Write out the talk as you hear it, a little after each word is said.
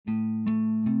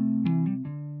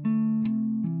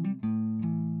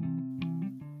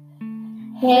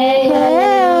Hey.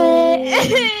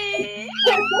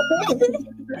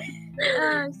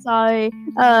 Sorry.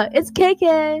 It's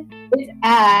KK. It's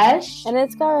Ash. And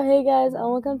it's Cara. Hey guys, and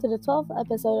welcome to the 12th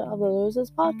episode of the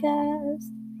Losers Podcast.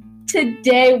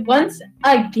 Today, once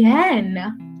again,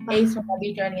 Ace will not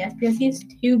be joining us because he's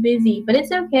too busy. But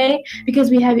it's okay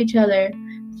because we have each other.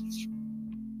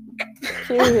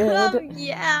 Period.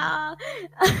 Yeah.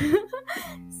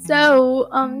 So,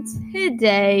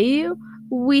 today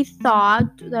we thought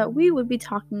that we would be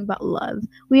talking about love.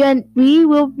 We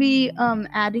will be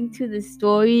adding to the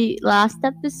story last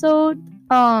episode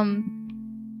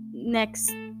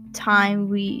next time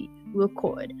we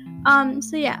record.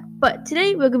 So yeah, but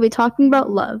today we're gonna be talking about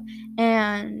love,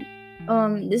 and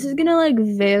this is gonna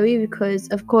vary because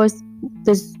of course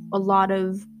there's a lot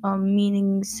of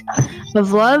meanings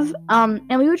of love, and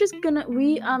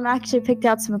we actually picked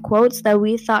out some quotes that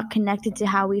we thought connected to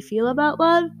how we feel about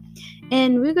love,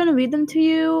 and we're gonna read them to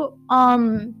you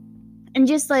and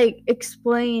just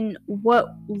explain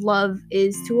what love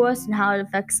is to us and how it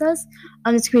affects us.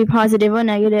 This could be positive or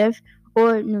negative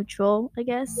or neutral, I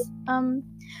guess.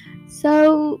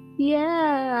 So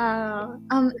yeah.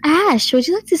 Ash, would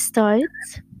you like to start?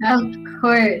 Of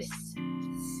course.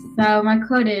 So my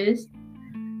quote is,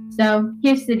 so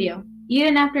here's the deal.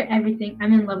 Even after everything,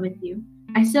 I'm in love with you.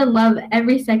 I still love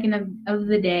every second of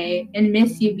the day and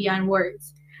miss you beyond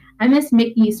words. I miss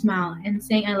making you smile and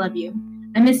saying I love you.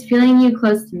 I miss feeling you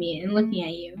close to me and looking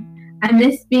at you. I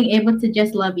miss being able to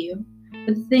just love you.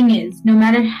 But the thing is, no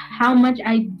matter how much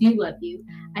I do love you,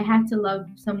 I have to love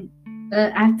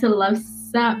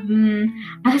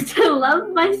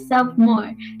myself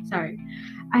more. Sorry.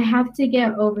 I have to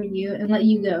get over you and let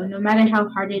you go, no matter how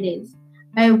hard it is.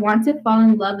 I want to fall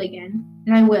in love again,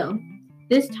 and I will.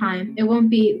 This time, it won't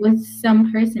be with some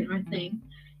person or thing.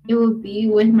 It will be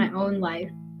with my own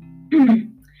life.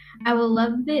 I will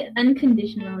love it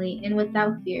unconditionally and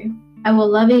without fear. I will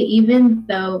love it even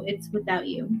though it's without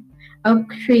you. I'll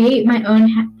create my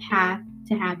own path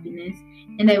to happiness,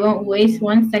 and I won't waste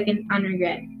 1 second on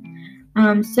regret.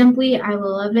 Simply, I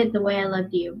will love it the way I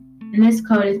loved you. And this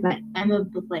quote is by Emma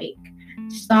Blake.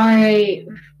 Sorry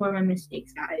for my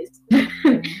mistakes, guys.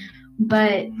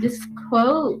 But this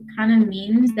quote kind of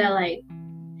means that,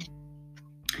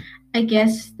 I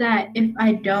guess that if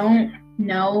I don't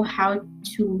know how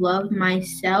to love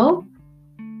myself,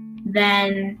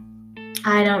 then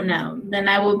I don't know. Then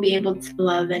I won't be able to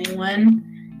love anyone.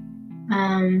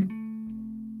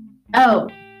 Oh,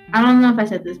 I don't know if I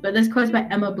said this, but this quote's by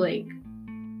Emma Blake.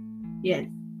 Yes.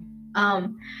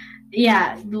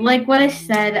 Yeah, like what I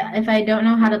said, if I don't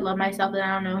know how to love myself, then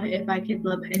I don't know if I could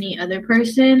love any other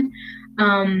person.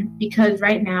 Because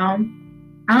right now,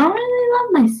 I don't really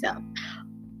love myself.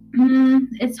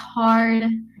 It's hard,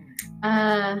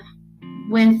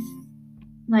 with,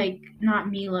 not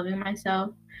me loving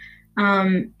myself.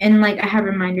 And, I have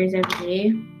reminders every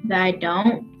day that I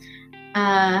don't.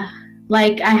 I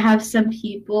have some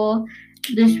people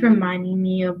just reminding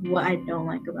me of what I don't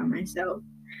like about myself.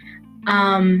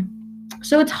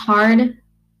 So it's hard,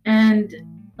 and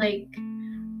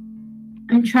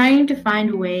I'm trying to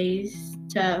find ways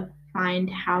to find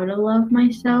how to love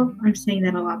myself. I'm saying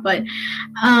that a lot, but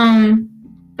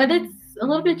it's a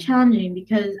little bit challenging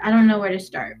because I don't know where to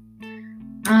start.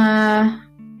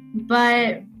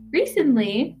 But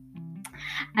recently,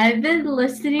 I've been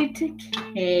listening to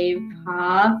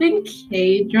K-pop and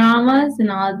K-dramas and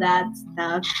all that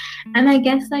stuff, and I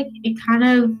guess it kind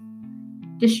of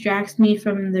distracts me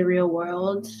from the real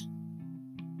world.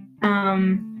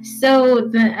 So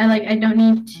then I don't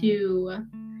need to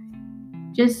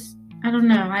I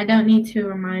don't need to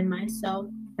remind myself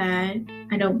that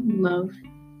I don't love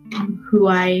who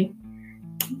I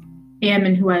am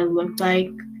and who I look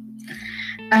like.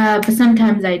 But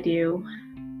sometimes I do.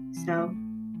 So,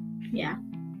 yeah.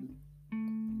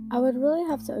 I would really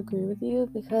have to agree with you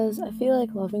because I feel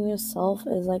like loving yourself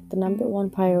is the number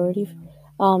one priority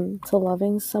to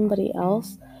loving somebody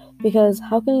else, because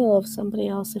how can you love somebody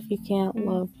else if you can't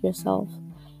love yourself?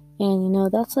 And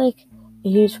that's a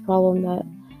huge problem that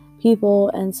people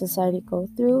and society go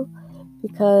through,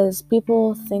 because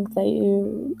people think that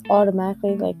you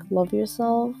automatically love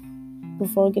yourself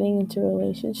before getting into a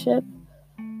relationship,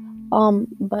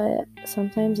 but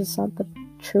sometimes it's not the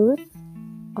truth.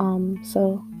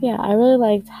 So yeah, I really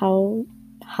liked how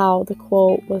the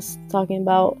quote was talking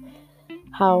about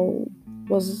how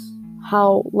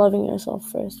loving yourself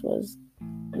first was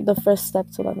the first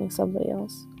step to loving somebody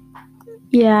else.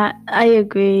 Yeah, I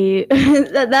agree.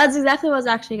 That's exactly what I was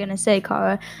actually gonna say,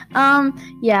 Cara.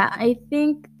 Yeah, I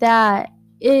think that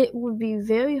it would be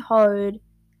very hard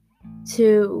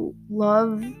to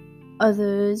love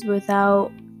others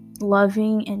without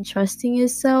loving and trusting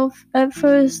yourself at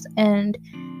first. And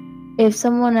if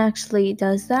someone actually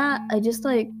does that,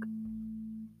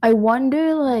 I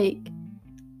wonder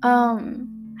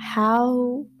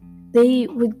how they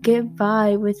would get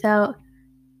by without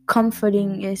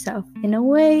comforting yourself in a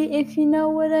way, if you know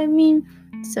what I mean.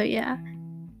 So yeah.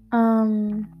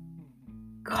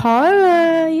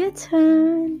 Cara, your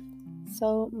turn.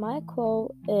 So my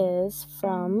quote is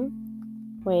from,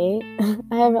 wait,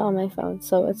 I have it on my phone.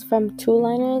 So it's from Two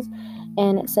Liners,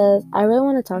 and it says, "I really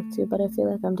want to talk to you, but I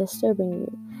feel like I'm disturbing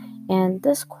you." And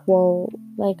this quote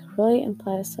really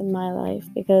implies in my life,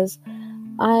 because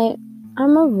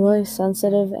I'm a really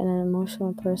sensitive and an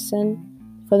emotional person.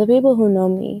 For the people who know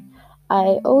me,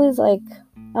 I'm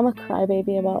a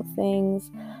crybaby about things.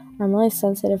 I'm really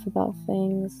sensitive about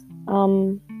things.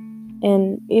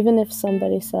 And even if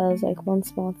somebody says one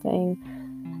small thing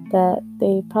that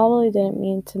they probably didn't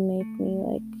mean to make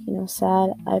me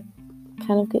sad, I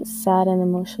kind of get sad and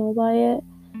emotional by it.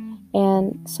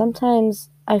 And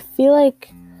sometimes I feel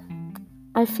like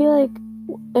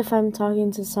if I'm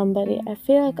talking to somebody, I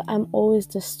feel like I'm always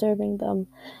disturbing them,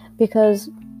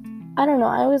 because I don't know,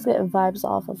 I always get vibes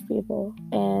off of people,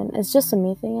 and it's just a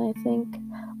me thing, I think.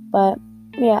 But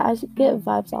yeah, I get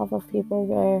vibes off of people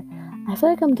where I feel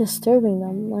like I'm disturbing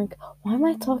them. Why am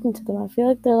I talking to them? I feel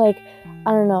like they're I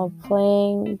don't know,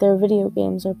 playing their video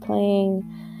games, or playing,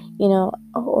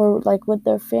 or with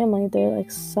their family, they're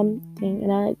something,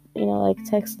 and I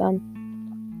text them.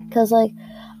 Because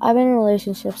I've been in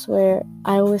relationships where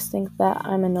I always think that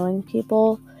I'm annoying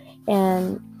people,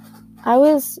 and I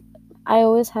always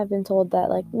have been told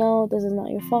that no, this is not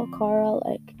your fault, Cara,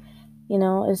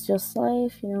 it's just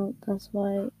life, that's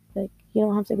why you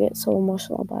don't have to get so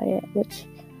emotional by it, which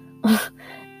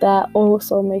that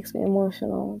also makes me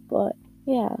emotional. But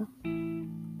yeah.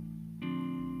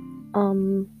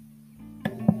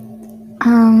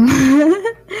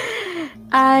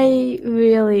 I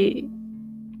really,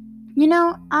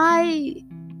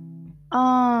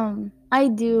 I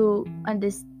do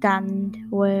understand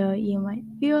where you might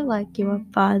feel like you are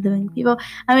bothering people.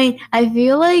 I mean, I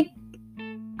feel like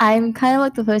I'm kind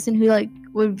of the person who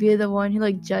would be the one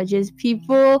who judges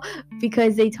people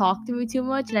because they talk to me too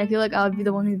much, and I feel like I would be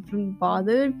the one who's being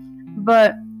bothered.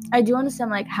 But I do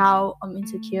understand how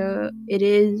insecure it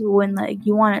is when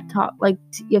you want to talk to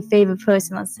your favorite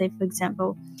person, let's say for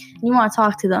example, and you want to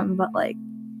talk to them, but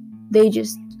they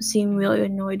just seem really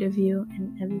annoyed of you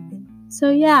and everything. So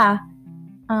yeah.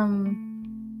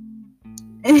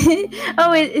 Oh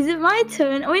wait, is it my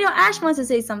turn? Oh wait, no, Ash wants to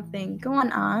say something. Go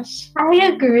on, Ash. I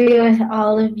agree with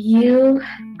all of you.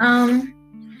 I've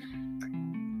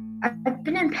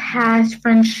been in past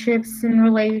friendships and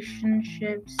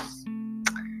relationships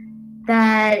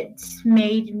that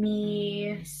made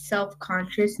me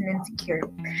self-conscious and insecure,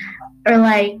 or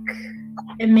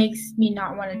it makes me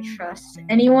not want to trust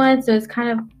anyone. So it's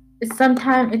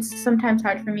sometimes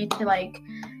hard for me to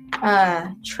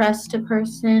trust a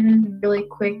person really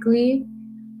quickly,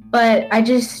 but I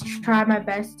just try my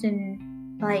best and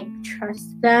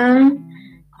trust them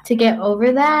to get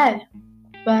over that.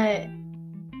 But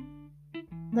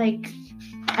I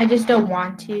just don't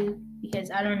want to,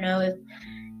 because I don't know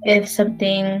if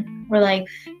something where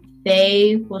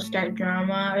they will start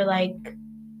drama, or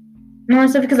more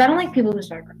stuff, because I don't like people who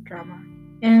start drama,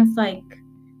 and it's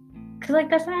because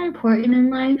that's not important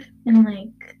in life, and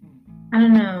I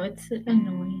don't know, it's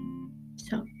annoying.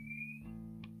 So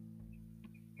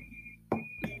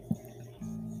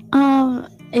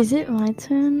is it my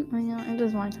turn? Oh, yeah, it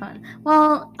is my turn.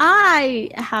 Well, I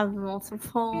have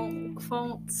multiple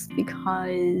quotes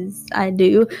because I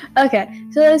do. Okay,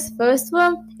 so this first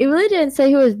one, it really didn't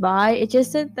say who it was by. It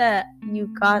just said that you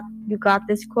got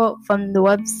this quote from the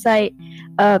website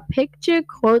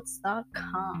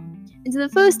picturequotes.com. And so the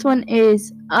first one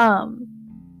is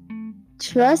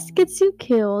trust gets you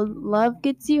killed, love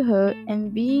gets you hurt,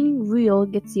 and being real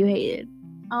gets you hated.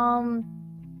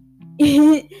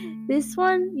 This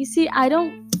one, you see, I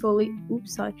don't fully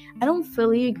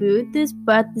agree with this,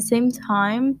 but at the same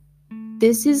time,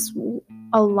 this is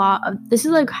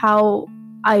how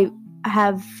I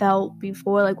have felt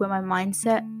before, where my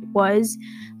mindset was,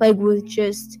 with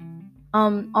just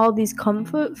all these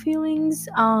comfort feelings.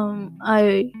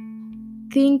 I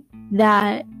think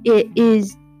that it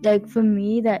is for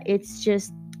me that it's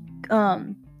just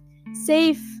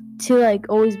safe to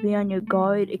always be on your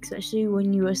guard, especially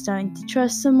when you are starting to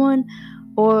trust someone,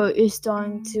 or you're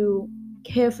starting to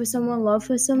care for someone, love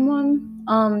for someone,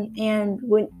 and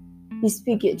when you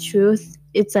speak your truth,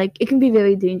 it's it can be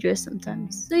very dangerous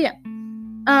sometimes. So yeah.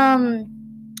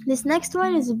 This next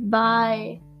one is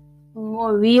by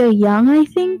Maria Young, I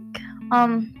think.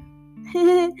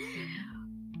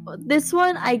 This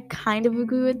one I kind of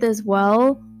agree with as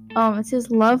well. It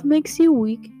says love makes you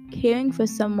weak. Caring for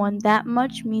someone that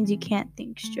much means you can't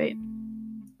think straight.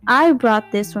 I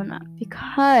brought this one up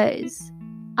because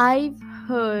I've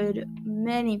heard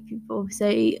many people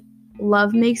say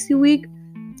love makes you weak.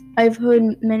 I've heard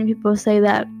many people say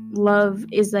that love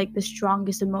is like the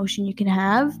strongest emotion you can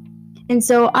have. And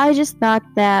so I just thought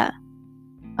that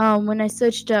when I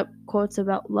searched up quotes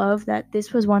about love, that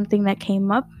this was one thing that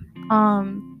came up.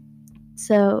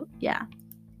 So yeah.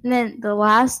 And then the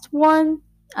last one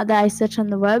that I searched on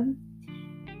the web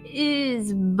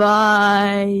is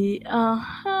by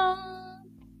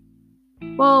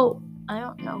well, I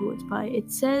don't know who it's by.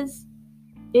 It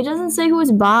doesn't say who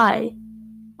it's by.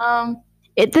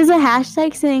 There's a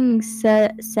hashtag saying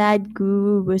sad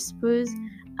guru whispers.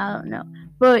 I don't know.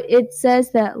 But it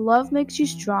says that love makes you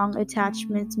strong,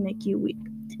 attachments make you weak.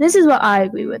 This is what I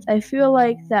agree with. I feel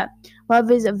like that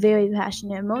love is a very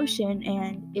passionate emotion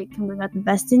and it can bring out the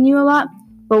best in you a lot.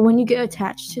 But when you get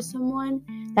attached to someone,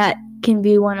 that can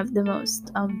be one of the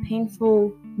most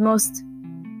most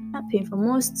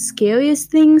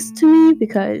scariest things to me,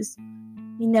 because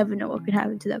you never know what could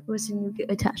happen to that person you get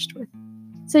attached with.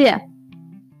 So yeah.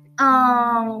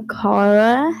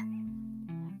 Cara?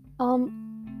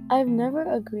 I've never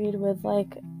agreed with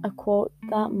like a quote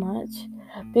that much,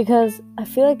 because I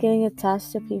feel like getting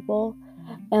attached to people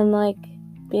and like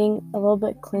being a little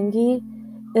bit clingy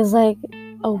is like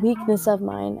a weakness of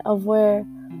mine, of where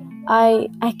I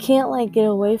can't like get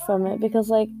away from it, because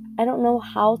like I don't know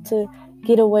how to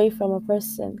get away from a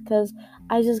person, because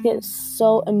I just get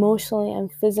so emotionally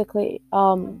and physically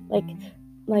like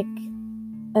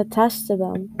attached to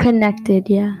them. Connected,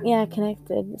 yeah. Yeah,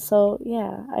 connected. So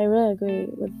yeah, I really agree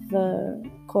with the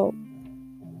quote.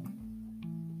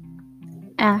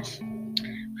 Ash?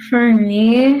 For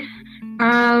me,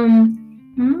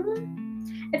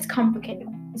 it's complicated.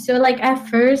 So like at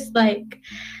first, like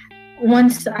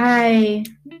once I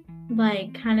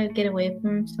like kind of get away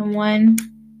from someone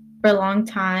for a long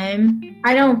time,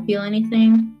 I don't feel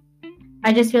anything.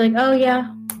 I just feel like, oh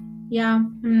yeah,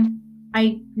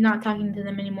 I'm not talking to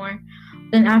them anymore.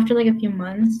 Then after like a few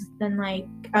months, then like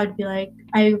I would be like,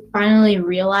 I finally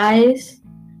realized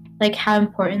like how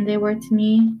important they were to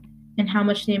me and how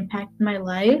much they impacted my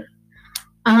life.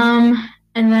 And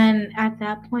then at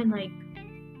that point, like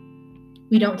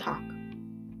we don't talk,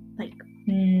 like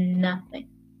nothing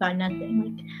about nothing.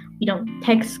 Like we don't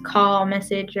text, call,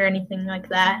 message, or anything like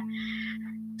that.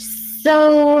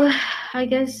 So I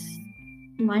guess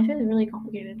life is really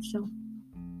complicated. So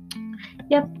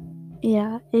yep.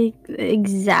 Yeah,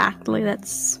 exactly.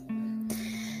 That's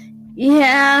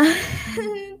yeah.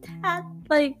 That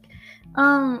like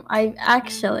I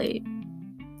actually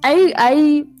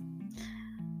I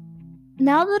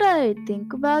now that I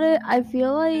think about it, I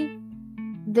feel like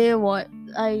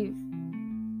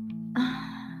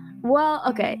well,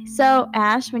 okay. So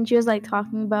Ash, when she was like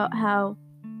talking about how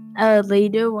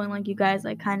later when like you guys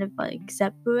like kind of like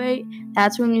separate,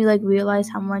 that's when you like realize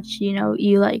how much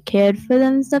you like cared for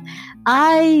them and stuff.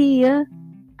 I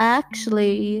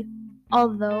actually,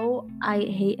 although I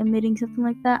hate admitting something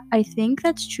like that, I think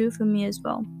that's true for me as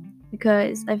well,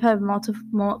 because I've had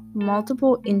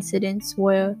multiple incidents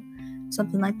where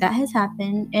something like that has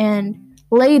happened, and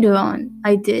later on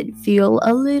I did feel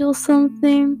a little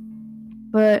something,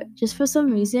 but just for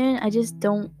some reason I just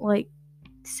don't like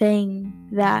saying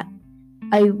that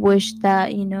I wish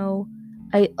that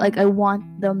I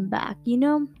want them back,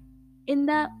 in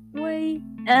that way.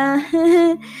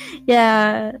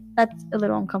 Yeah, that's a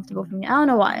little uncomfortable for me. I don't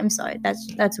know why. I'm sorry.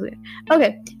 That's weird.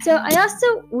 Okay, so I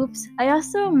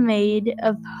also made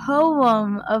a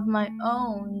poem of my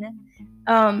own,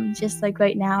 just like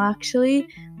right now actually,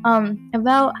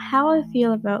 about how I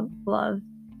feel about love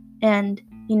and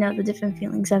the different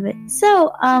feelings of it.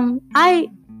 So I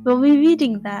will be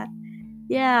reading that.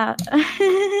 Yeah.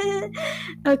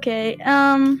 Okay.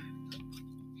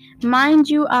 Mind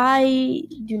you, I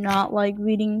do not like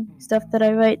reading stuff that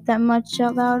I write that much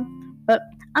out loud, but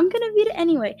I'm gonna read it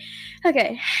anyway.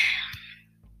 Okay.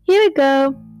 Here we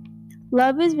go.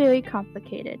 Love is very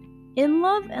complicated. In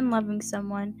love and loving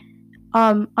someone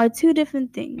are two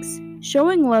different things.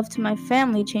 Showing love to my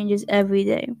family changes every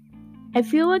day. I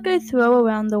feel like I throw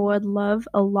around the word love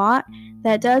a lot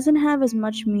that doesn't have as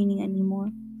much meaning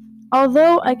anymore.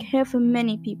 Although I care for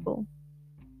many people.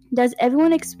 Does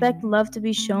everyone expect love to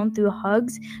be shown through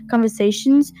hugs,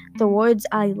 conversations, the words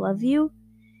I love you?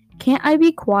 Can't I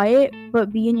be quiet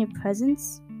but be in your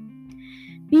presence?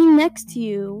 Being next to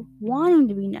you, wanting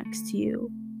to be next to you,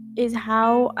 is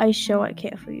how I show I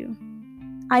care for you.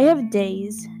 I have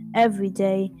days, every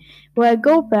day, where I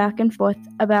go back and forth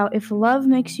about if love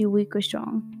makes you weak or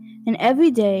strong. And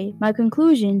every day, my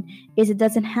conclusion is it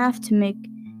doesn't have to make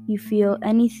you feel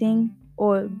anything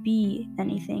or be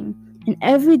anything. And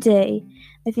every day,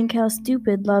 I think how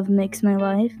stupid love makes my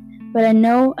life, but I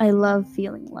know I love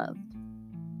feeling loved.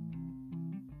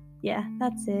 Yeah,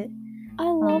 that's it. I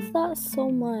love that so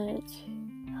much.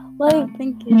 Like,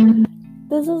 thank you.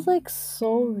 This is like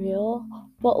so real,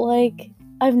 but like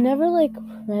I've never like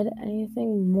read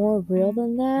anything more real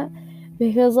than that,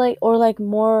 because like, or like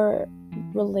more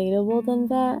relatable than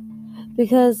that,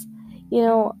 because you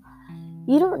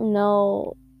don't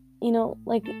know,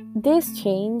 like days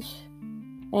change,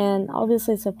 and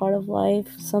obviously it's a part of life.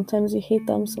 Sometimes you hate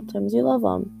them, sometimes you love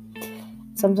them,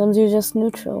 sometimes you're just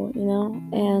neutral,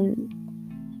 and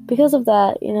because of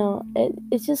that,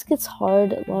 it just gets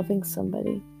hard loving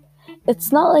somebody.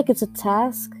 It's not like it's a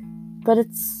task, but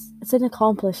it's an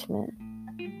accomplishment.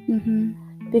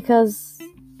 Mm-hmm. Because,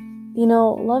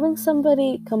 loving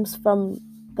somebody comes from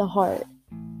the heart.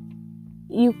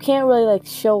 You can't really like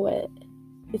show it.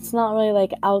 It's not really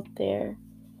like out there.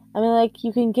 I mean, like,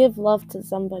 you can give love to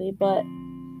somebody, but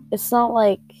it's not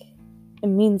like it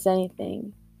means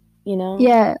anything,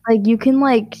 Yeah, like you can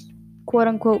like quote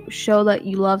unquote show that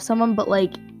you love someone, but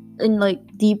like and like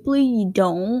deeply you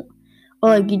don't,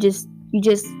 or like you just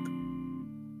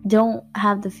don't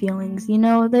have the feelings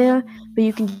there, but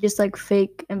you can just like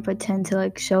fake and pretend to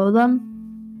like show them.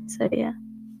 So yeah,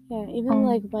 even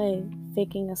like by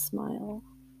faking a smile,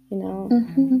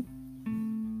 Mm-hmm.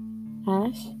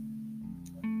 Ash?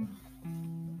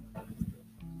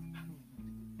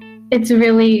 I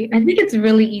think it's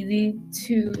really easy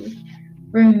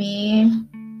for me,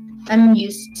 I'm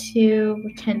used to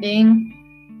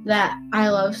pretending that I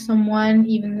love someone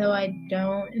even though I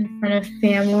don't in front of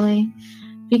family,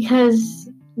 because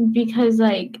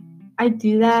like I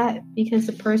do that because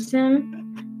the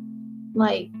person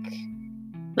like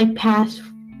past,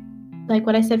 like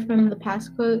what I said from the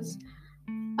past quotes,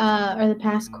 or the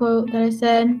past quote that I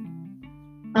said,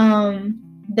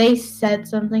 they said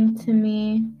something to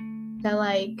me that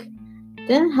like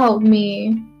didn't help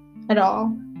me at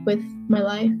all with my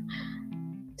life.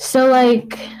 So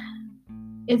like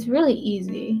it's really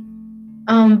easy,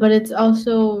 but it's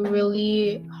also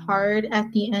really hard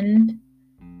at the end,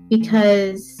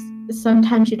 because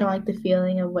sometimes you don't like the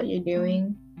feeling of what you're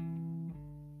doing,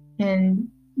 and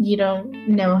you don't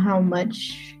know how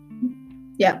much.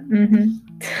 Yeah.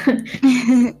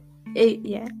 Mm-hmm.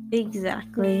 Yeah,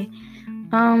 exactly.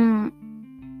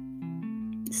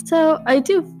 So I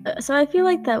feel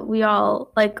like that we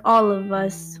all, like all of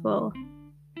us, well,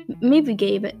 maybe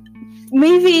Gabe,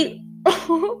 maybe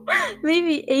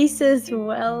maybe Ace as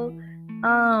well,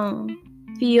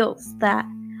 feels that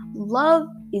love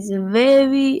is a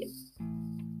very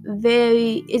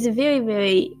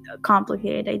very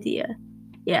complicated idea.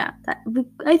 Yeah,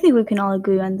 I think we can all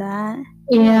agree on that.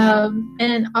 Yeah,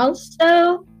 and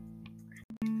also,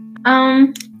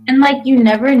 and like you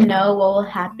never know what will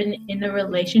happen in a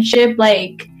relationship.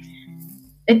 Like,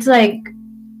 it's like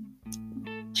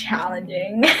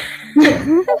challenging.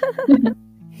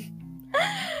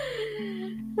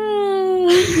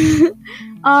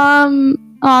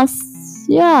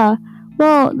 Yeah.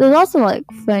 Well, there's also like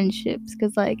friendships,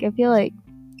 because like I feel like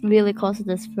really close to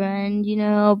this friend,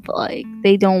 but like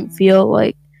they don't feel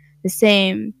like the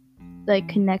same like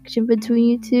connection between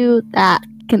you two. That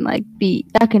can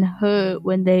hurt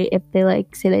if they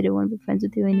like say they don't want to be friends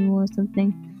with you anymore or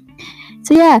something.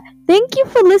 So yeah, thank you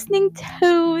for listening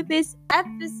to this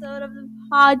episode of the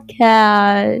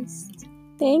podcast.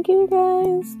 Thank you,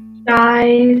 guys.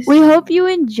 Guys, we hope you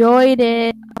enjoyed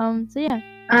it. So yeah.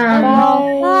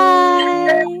 Bye.